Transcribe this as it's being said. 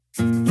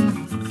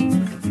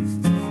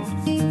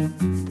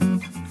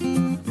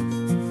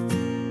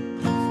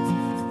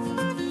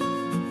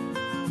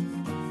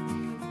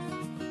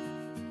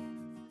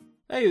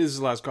Hey, this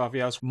is Last Coffee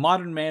House,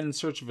 Modern Man in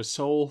Search of a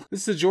Soul. This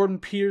is the Jordan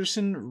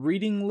Peterson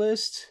reading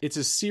list. It's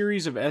a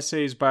series of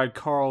essays by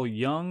Carl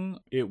Jung.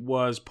 It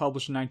was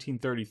published in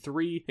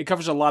 1933. It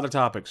covers a lot of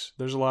topics.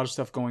 There's a lot of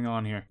stuff going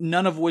on here.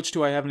 None of which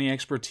do I have any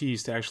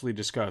expertise to actually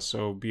discuss,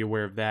 so be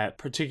aware of that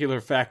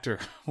particular factor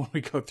when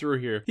we go through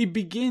here. He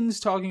begins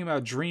talking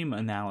about dream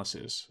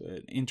analysis,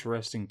 an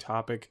interesting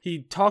topic.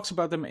 He talks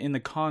about them in the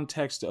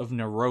context of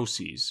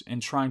neuroses and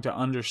trying to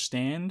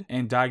understand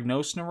and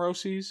diagnose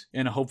neuroses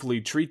and hopefully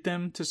treat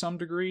them to some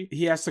degree.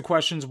 He asks the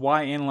questions,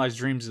 why analyze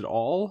dreams at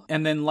all?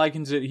 And then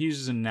likens it, he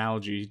uses an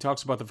analogy. He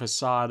talks about the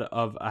facade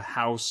of a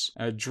house.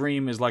 A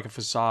dream is like a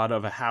facade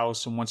of a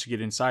house, and once you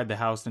get inside the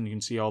house, then you can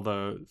see all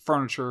the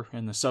furniture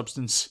and the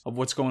substance of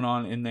what's going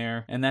on in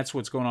there, and that's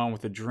what's going on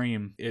with a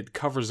dream. It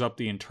covers up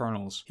the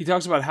internals. He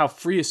talks about how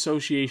free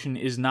association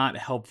is not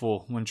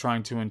helpful when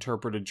trying to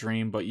interpret a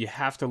dream, but you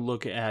have to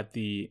look at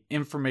the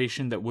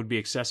information that would be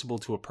accessible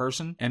to a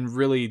person and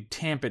really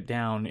tamp it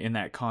down in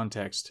that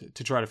context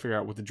to try to figure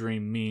out what the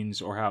dream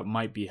means or how it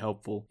might be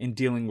helpful in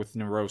dealing with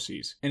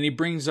neuroses. And he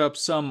brings up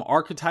some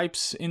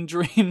archetypes in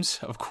dreams,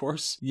 of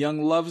course.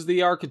 Jung loves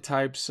the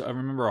archetypes. I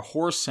remember a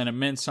horse and it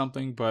meant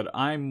something, but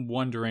I'm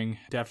wondering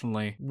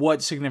definitely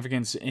what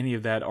significance any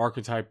of that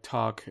archetype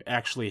talk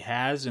actually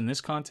has in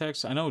this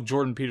context. I know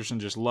Jordan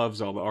Peterson just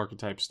loves all the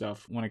archetype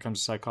stuff when it comes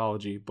to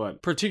psychology,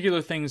 but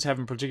particular things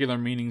having particular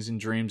meanings in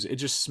dreams, it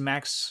just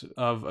smacks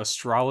of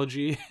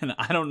astrology, and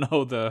I don't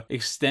know the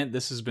extent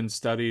this has been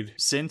studied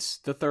since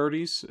the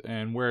 30s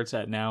and where it's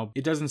at now.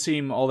 It doesn't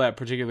seem all that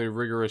particularly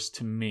rigorous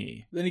to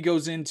me. Then he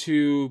goes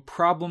into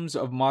problems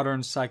of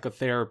modern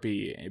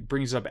psychotherapy. It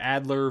brings up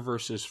Adler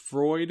versus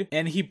Freud,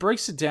 and he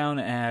breaks it down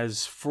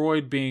as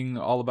Freud being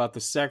all about the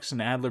sex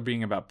and Adler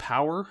being about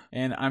power.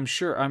 And I'm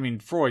sure,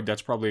 Freud,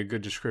 that's probably a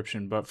good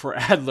description, but for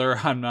Adler, I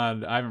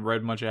haven't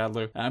read much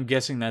Adler. I'm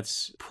guessing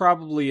that's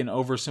probably an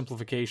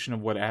oversimplification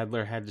of what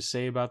Adler had to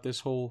say about this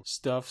whole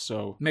stuff,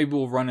 so maybe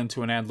we'll run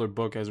into an Adler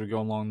book as we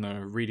go along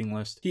the reading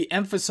list. He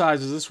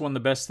emphasizes, this is one of the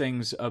best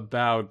things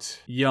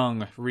about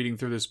Jung reading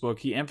through this book,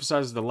 he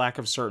emphasizes the lack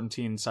of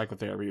certainty in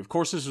psychotherapy. Of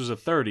course, this was the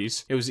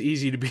 30s. It was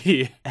easy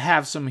to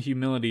have some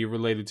humility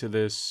related to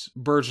this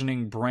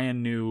burgeoning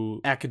brand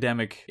new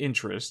academic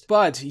interest,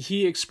 but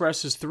he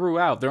expresses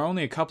throughout, there are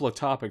only a couple of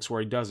topics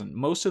where he doesn't.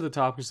 Most of the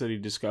topics that he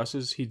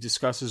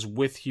discusses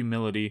with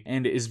humility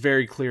and is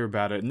very clear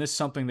about it. And this is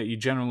something that you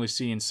generally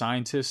see in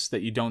scientists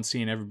that you don't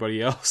see in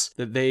everybody else,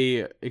 that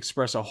they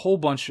express a whole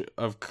bunch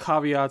of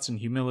caveats and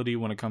humility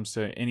when it comes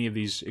to any of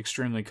these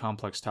extremely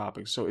complex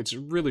topics. So it's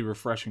really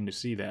refreshing to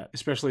see that,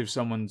 especially if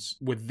someone's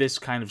with this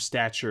kind of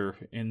stature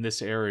in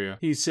this area.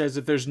 He says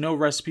that there's no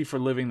recipe for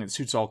living that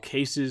suits all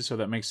cases, so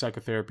that makes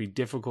psychotherapy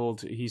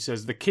difficult. He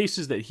says the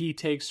cases that he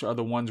takes are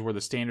the ones where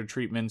the standard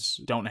treatments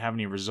don't have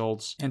any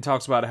results, and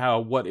talks about how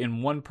what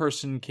in one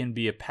person can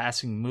be a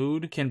passing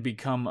mood can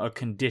become a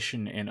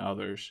condition in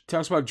others. He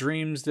talks about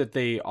dreams that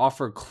they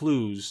offer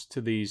clues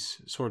to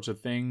these sorts of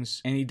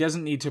things, and he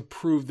doesn't need to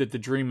prove that the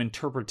dream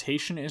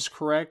interpretation is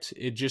correct.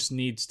 It just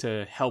needs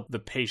to help the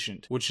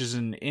patient, which is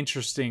an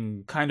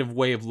interesting kind of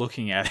way of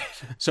looking at it.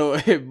 So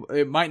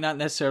it might not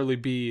necessarily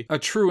be a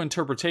true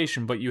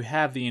interpretation, but you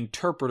have the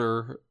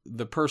interpreter,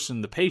 the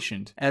person, the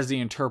patient, as the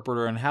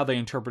interpreter, and how they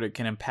interpret it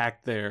can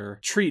impact their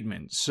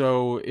treatment.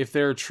 So if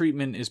their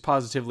treatment is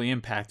positively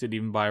impacted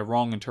even by a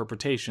wrong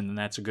interpretation, then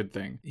that's a good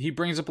thing. He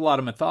brings up a lot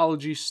of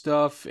mythology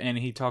stuff, and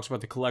he talks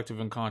about the collective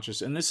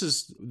unconscious. And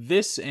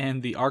this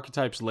and the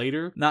archetypes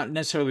later, not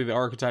necessarily the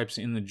archetypes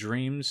in the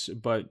dreams,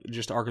 but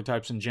just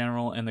archetypes in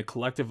general, and the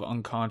collective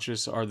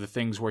unconscious are the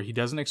things where he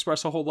doesn't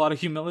express a whole lot of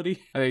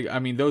humility. I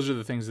mean, those are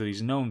the things that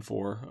he's known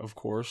for, of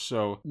course.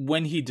 So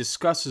when he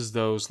discusses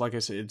those, like I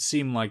said, it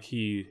seemed like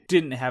he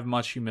didn't have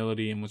much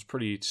humility and was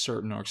pretty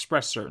certain or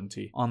expressed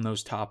certainty on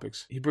those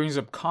topics. He brings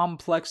up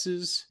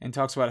complexes and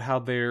talks about how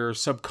they're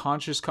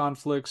subconscious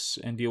conflicts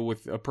and deal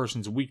with a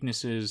person's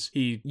weaknesses.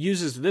 He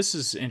uses, this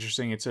is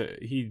interesting,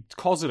 he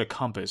calls it a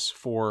compass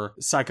for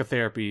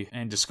psychotherapy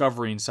and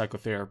discovery in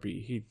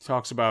psychotherapy. He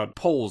talks about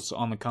poles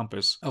on the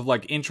compass of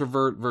like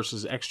introvert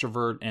versus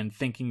extrovert and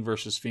thinking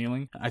versus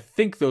feeling. I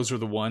think those are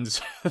the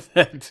ones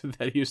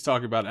that he was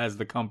talking about as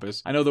the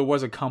compass. I know there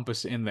was a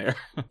compass in there,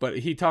 but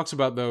he talks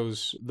about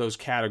those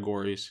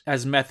categories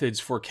as methods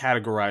for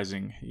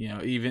categorizing,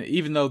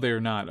 even though they're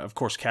not, of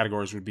course,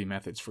 categories would be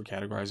methods for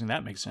categorizing.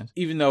 That makes sense.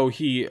 Even though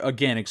he,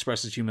 again,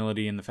 expresses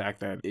humility in the fact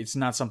that it's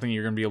not something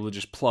you're going to be able to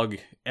just plug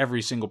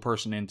every single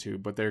person into,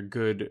 but they're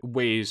good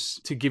ways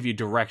to give you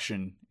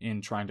direction in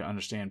trying to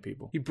understand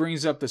people. He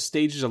brings up the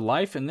stages of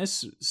life, and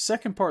this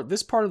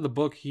part of the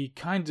book, he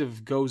kind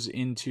of goes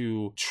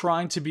into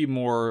trying to be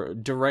more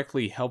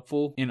directly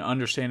helpful in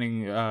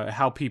understanding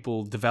how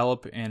people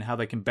develop and how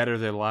they can better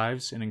their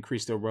lives and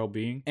increase their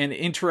well-being. And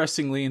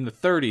interestingly, in the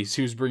 30s,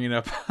 he was bringing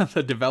up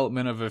the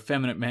development of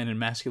effeminate men and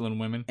masculine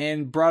women,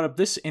 and brought up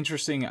this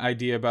interesting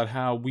idea about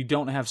how we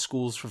don't have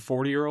schools for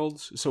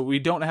 40-year-olds. So we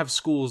don't have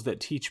schools that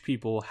teach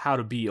people how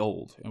to be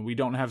old, and we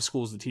don't have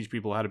schools that teach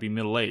people how to be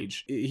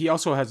middle-aged. He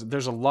also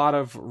there's a lot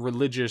of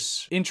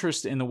religious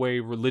interest in the way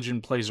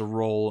religion plays a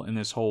role in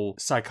this whole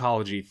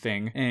psychology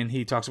thing. And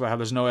he talks about how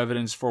there's no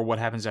evidence for what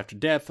happens after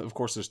death. Of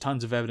course, there's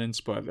tons of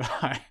evidence, but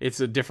it's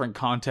a different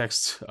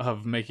context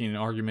of making an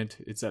argument.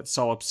 It's that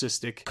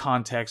solipsistic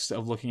context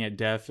of looking at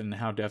death and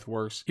how death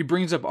works. He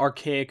brings up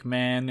archaic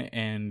man,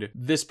 and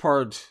this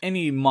part,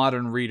 any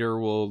modern reader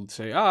will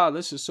say,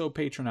 this is so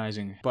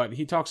patronizing. But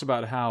he talks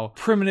about how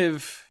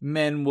primitive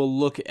men will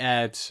look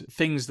at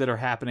things that are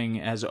happening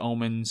as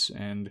omens.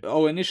 And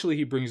initially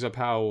he brings up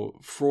how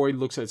Freud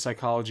looks at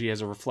psychology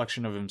as a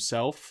reflection of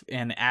himself,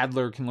 and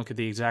Adler can look at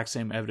the exact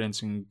same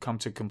evidence and come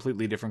to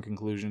completely different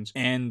conclusions.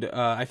 And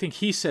I think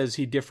he says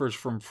he differs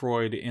from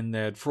Freud in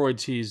that Freud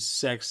sees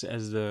sex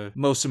as the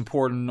most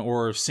important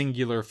or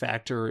singular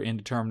factor in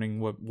determining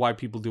why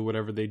people do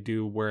whatever they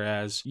do,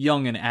 whereas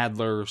Jung and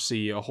Adler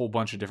see a whole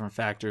bunch of different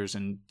factors,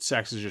 and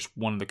sex is just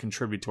one of the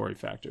contributory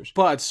factors.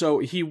 But so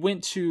he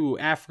went to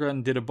Africa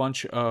and did a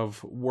bunch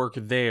of work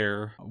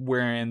there,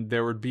 wherein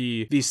there would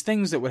be these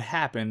things that would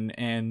happen,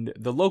 and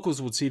the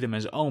locals would see them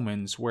as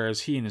omens,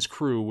 whereas he and his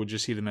crew would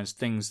just see them as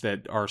things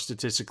that are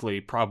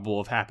statistically probable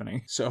of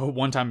happening. So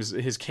one time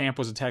his camp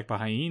was attacked by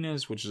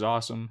hyenas, which is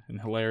awesome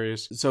and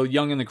hilarious. So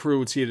Jung and the crew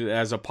would see it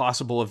as a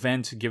possible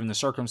event given the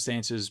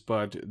circumstances,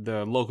 but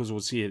the locals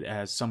would see it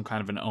as some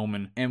kind of an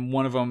omen. And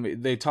one of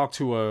them, they talked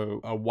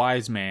to a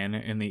wise man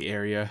in the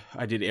area,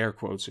 I did air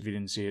quotes if you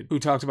didn't see it, who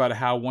talked about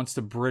how once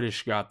the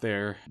British got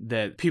there,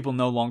 that people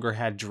no longer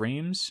had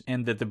dreams,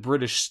 and that the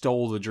British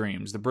stole the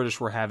dreams. The British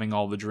were having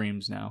all the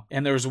dreams now.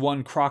 And there was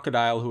one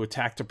crocodile who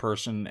attacked a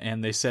person,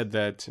 and they said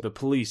that the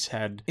police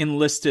had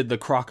enlisted the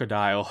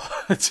crocodile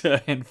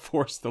to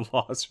enforce the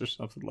laws or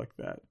something like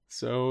that.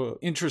 So,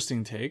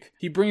 interesting take.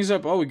 He brings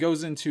up, he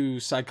goes into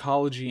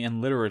psychology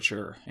and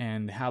literature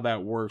and how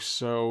that works.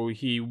 So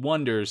he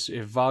wonders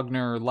if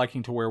Wagner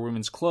liking to wear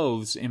women's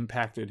clothes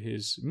impacted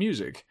his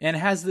music, and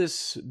has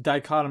this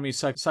dichotomy,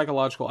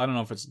 psychological, I don't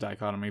know if it's a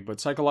dichotomy,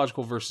 but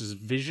psychological versus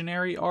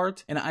visionary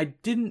art. And I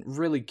didn't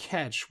really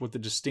catch what the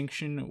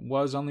distinction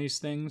was on these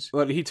things,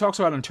 but he talks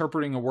about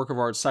interpreting a work of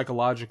art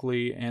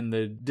psychologically and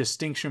the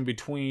distinction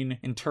between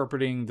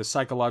interpreting the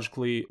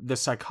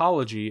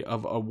psychology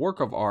of a work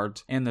of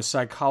art and the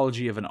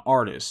psychology of an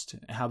artist,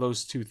 how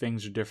those two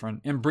things are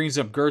different, and brings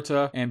up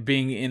Goethe and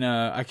being in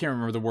I can't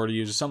remember the word he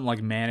uses, something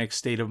like manic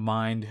state of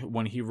mind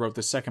when he wrote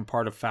the second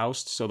part of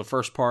Faust. So the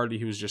first part,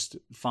 he was just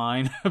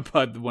fine,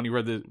 but when he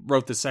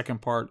wrote the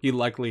second part, he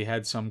likely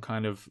had some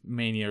kind of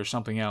mania or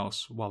something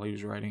else while he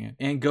was writing it.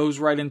 And goes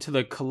right into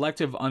the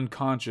collective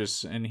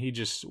unconscious, and he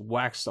just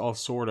waxed all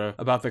sorta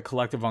about the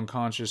collective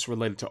unconscious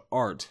related to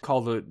art,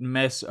 called it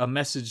a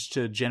message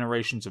to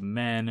generations of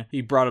men.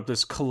 He brought up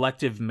this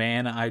collective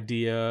man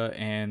idea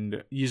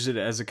and used it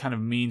as a kind of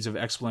means of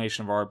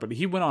explanation of art, but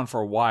he went on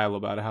for a while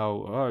about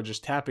how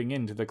just tapping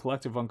into the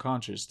collective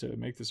unconscious to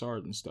make this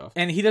art and stuff.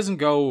 And he doesn't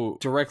go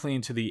directly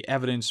into the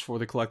evidence for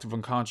the collective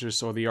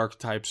unconscious or the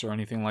archetypes or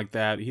anything like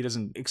that. He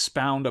doesn't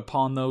expound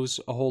upon those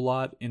a whole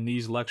lot in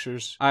these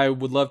lectures. I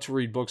would love to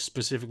read books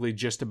specifically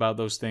just about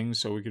those things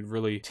so we could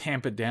really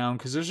tamp it down,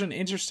 because there's an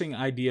interesting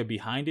idea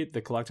behind it,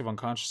 the collective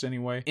unconscious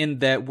anyway, in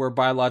that we're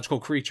biological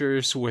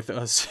creatures with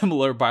a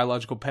similar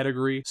biological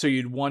pedigree, so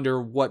you'd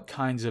wonder what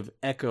kinds of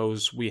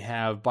echoes we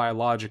have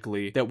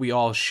biologically that we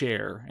all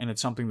share, and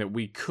it's something that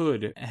we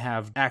could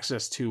have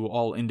access to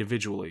all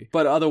individually.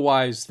 But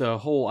otherwise, the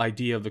whole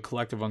idea of the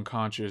collective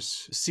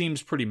unconscious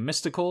seems pretty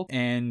mystical,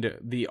 and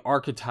the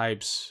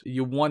archetypes,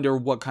 you wonder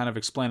what kind of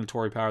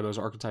explanatory power those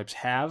archetypes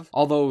have.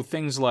 Although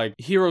things like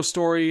hero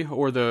story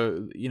or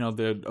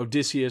the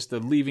Odysseus, the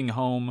leaving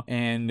home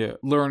and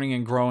learning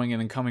and growing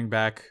and then coming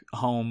back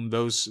home,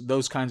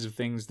 those kinds of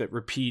things that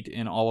repeat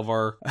in all of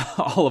our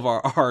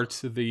art,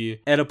 the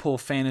Oedipal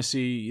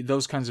fantasy,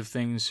 those kinds of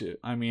things.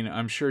 I mean,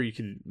 I'm sure you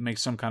could make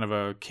some kind of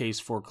a case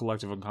for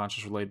collective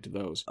unconscious related to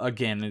those.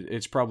 Again,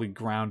 it's probably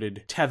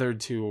grounded, tethered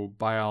to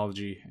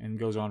biology, and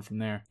goes on from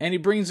there. And he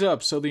brings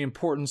up, the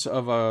importance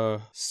of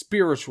a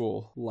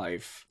spiritual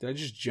life. Did I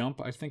just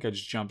jump? I think I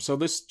just jumped. So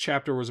this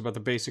chapter was about the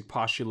basic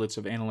postulates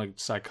of analytic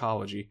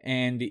psychology,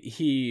 and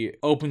he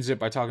opens it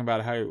by talking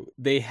about how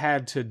they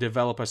had to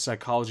develop a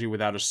psychology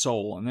without a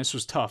soul, and this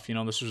was tough.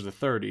 This was the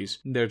 30s.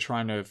 They're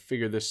trying to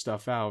figure this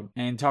stuff out,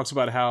 and talks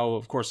about how,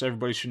 of course,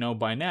 everybody should know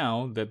by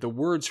now that the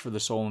words for the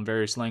soul in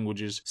various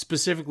languages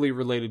specifically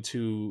related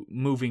to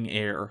moving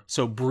air,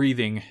 so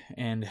breathing,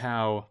 and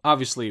how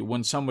obviously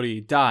when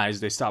somebody dies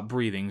they stop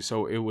breathing,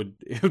 so it would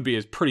be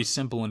a pretty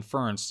simple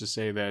inference to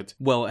say that,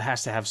 well, it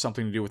has to have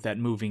something to do with that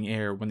moving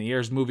air. When the air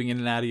is moving in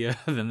and out of you,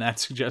 then that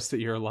suggests that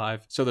you're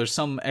alive. So there's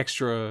some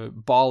extra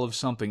ball of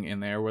something in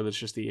there, whether it's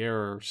just the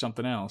air or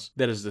something else,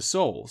 that is the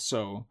soul.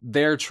 So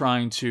they're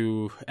trying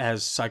to,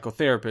 as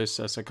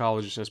psychotherapists, as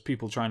psychologists, as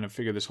people trying to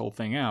figure this whole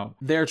thing out,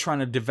 they're trying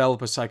to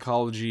develop a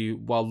psychology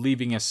while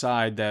leaving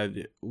aside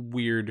that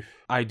weird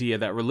idea,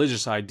 that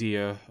religious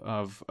idea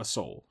of a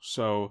soul.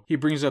 So he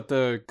brings up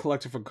the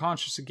collective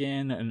unconscious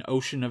again, an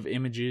ocean of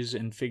images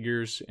and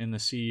figures in the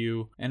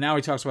CU. And now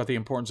he talks about the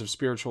importance of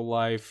spiritual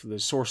life, the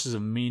sources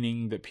of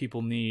meaning that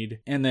people need.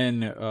 And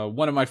then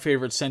one of my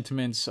favorite favorite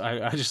sentiments.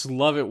 I just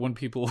love it when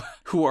people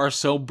who are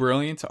so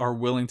brilliant are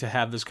willing to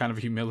have this kind of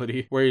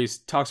humility, where he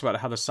talks about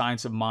how the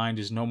science of mind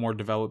is no more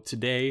developed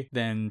today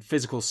than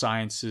physical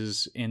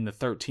sciences in the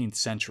 13th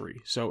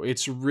century. So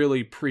it's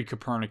really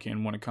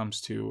pre-Copernican when it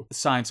comes to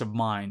science of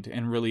mind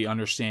and really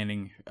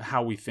understanding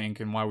how we think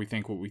and why we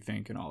think what we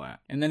think and all that.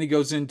 And then he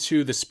goes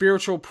into the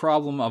spiritual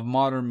problem of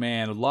modern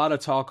man. A lot of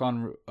talk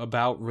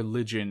about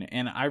religion,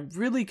 and I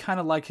really kind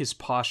of like his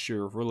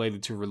posture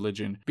related to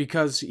religion,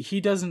 because he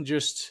doesn't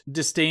just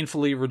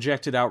disdainfully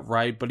reject it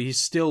outright, but he's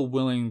still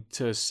willing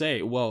to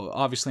say, well,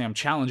 obviously I'm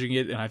challenging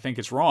it and I think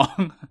it's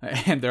wrong,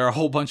 and there are a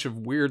whole bunch of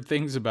weird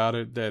things about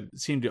it that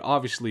seem to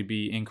obviously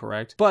be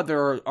incorrect, but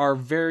there are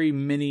very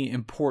many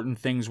important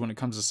things when it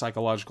comes to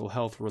psychological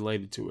health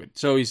related to it.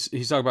 So he's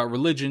talking about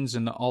religions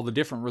and all the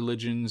different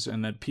religions,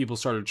 and that people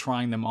started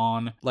trying them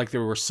on like they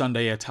were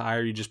Sunday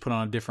attire. You just put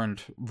on a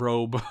different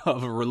robe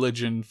of a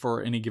religion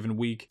for any given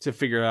week to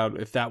figure out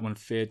if that one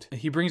fit.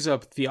 He brings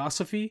up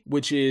theosophy,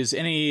 which is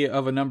any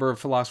of a number of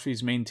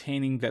philosophies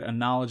maintaining that a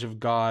knowledge of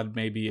God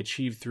may be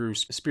achieved through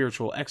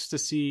spiritual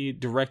ecstasy,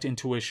 direct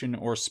intuition,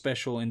 or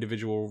special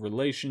individual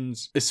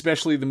relations,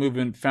 especially the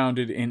movement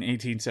founded in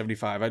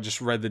 1875. I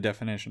just read the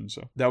definition,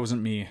 so that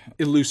wasn't me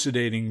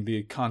elucidating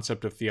the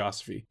concept of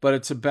theosophy. But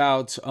it's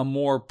about a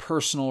more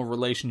personal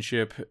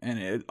relationship,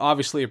 and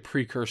obviously a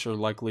precursor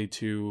likely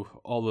to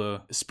all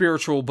the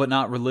spiritual but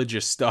not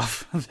religious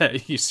stuff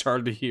that you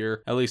started to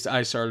hear, at least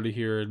I started to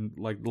hear in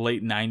like the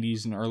late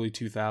 90s and early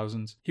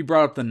 2000s. He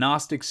brought up the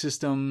Gnostic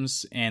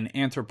systems and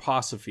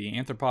anthroposophy.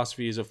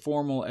 Anthroposophy is a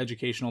formal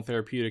educational,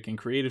 therapeutic, and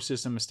creative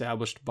system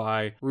established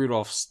by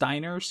Rudolf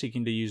Steiner,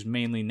 seeking to use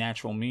mainly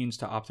natural means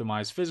to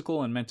optimize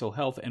physical and mental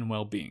health and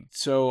well-being.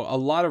 So a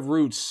lot of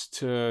roots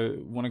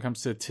to, when it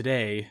comes to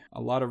today,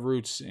 a lot of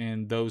roots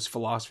in those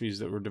philosophies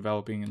that were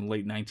developing in the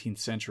late 19th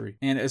century.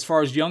 And as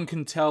far as Jung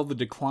can tell, the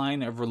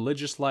decline of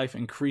religious life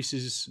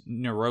increases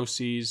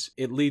neuroses.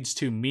 It leads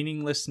to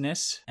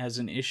meaninglessness as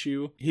an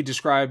issue. He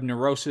described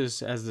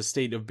neurosis as the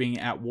state of being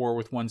at war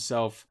with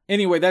oneself.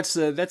 Anyway, that's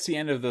the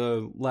end of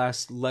the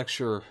last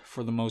lecture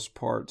for the most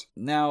part.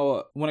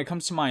 Now, when it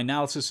comes to my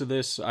analysis of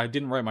this, I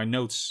didn't write my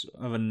notes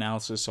of an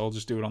analysis, so I'll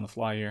just do it on the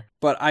fly here.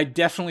 But I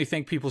definitely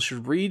think people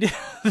should read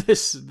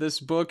this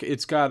book.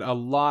 It's got a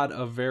lot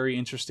of very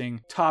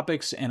interesting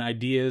topics and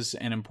ideas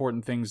and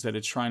important things that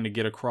it's trying to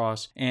get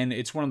across. And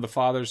it's one of the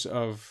fathers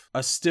of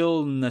a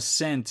still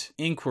nascent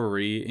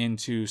inquiry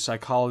into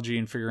psychology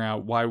and figuring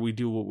out why we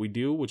do what we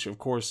do, which of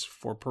course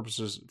for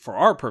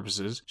our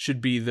purposes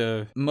should be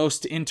the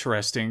most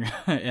interesting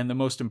and the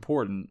most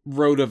important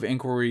road of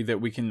inquiry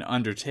that we can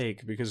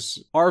undertake,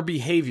 because our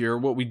behavior,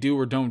 what we do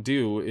or don't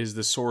do, is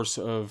the source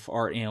of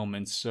our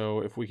ailments.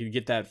 So if we could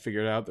get that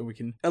figured out, then we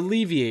can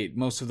alleviate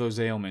most of those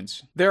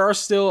ailments. There are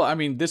still,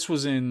 this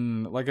was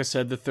in, like I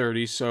said, the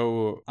 30s,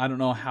 so I don't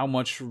know how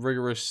much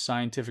rigorous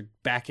scientific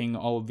backing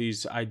all of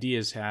these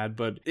ideas had,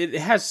 but it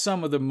has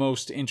some of the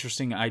most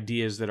interesting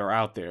ideas that are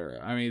out there.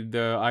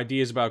 The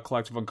ideas about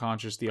collective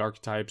unconscious, the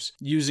archetypes,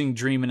 using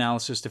dream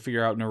analysis to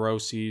figure out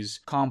neuroses,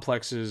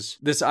 complexes,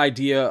 this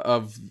idea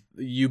of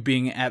you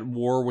being at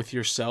war with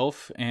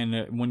yourself,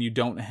 and when you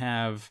don't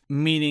have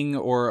meaning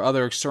or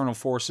other external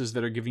forces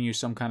that are giving you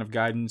some kind of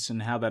guidance,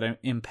 and how that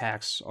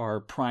impacts our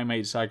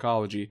primate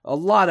psychology. A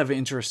lot of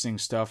interesting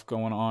stuff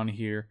going on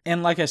here.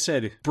 And like I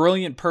said,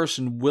 brilliant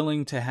person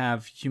willing to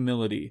have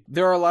humility.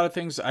 There are a lot of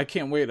things I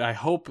can't wait. I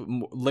hope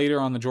later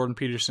on the Jordan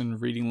Peterson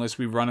reading list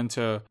we run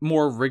into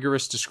more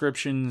rigorous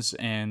descriptions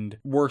and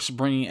works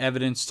bringing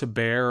evidence to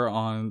bear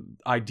on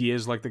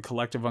ideas like the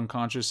collective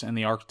unconscious and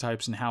the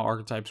archetypes and how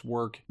archetypes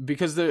work,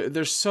 because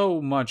there's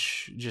so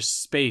much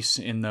just space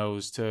in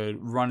those to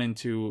run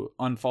into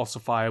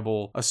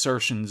unfalsifiable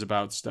assertions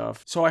about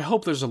stuff. So I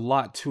hope there's a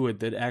lot to it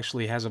that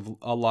actually has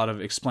a lot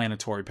of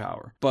explanatory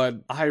power.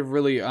 But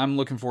I'm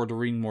looking forward to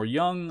reading more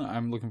Jung.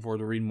 I'm looking forward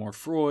to reading more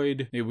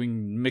Freud. Maybe we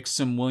can mix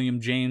some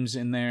William James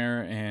in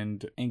there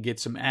and get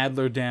some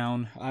Adler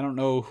down. I don't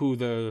know who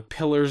the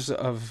pillars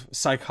of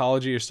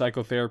psychology or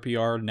psychotherapy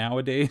are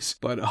nowadays,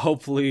 but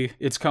hopefully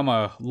it's come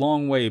a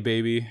long way,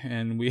 baby,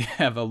 and we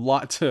have a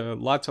lot to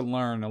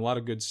learn, a lot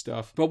of good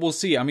stuff. But we'll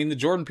see. The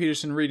Jordan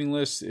Peterson reading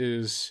list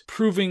is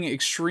proving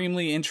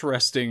extremely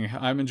interesting.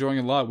 I'm enjoying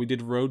it a lot. We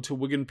did Road to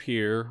Wigan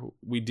Pier.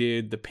 We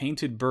did The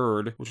Painted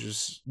Bird, which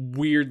is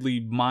weirdly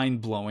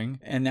mind-blowing.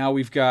 And now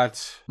we've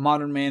got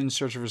Modern Man in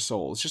Search of His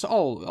Soul. It's just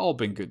all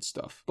been good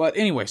stuff. But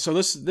anyway, so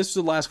this is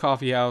the last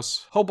coffee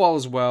house. Hope all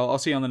is well. I'll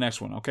see you on the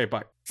next one. Okay,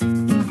 bye.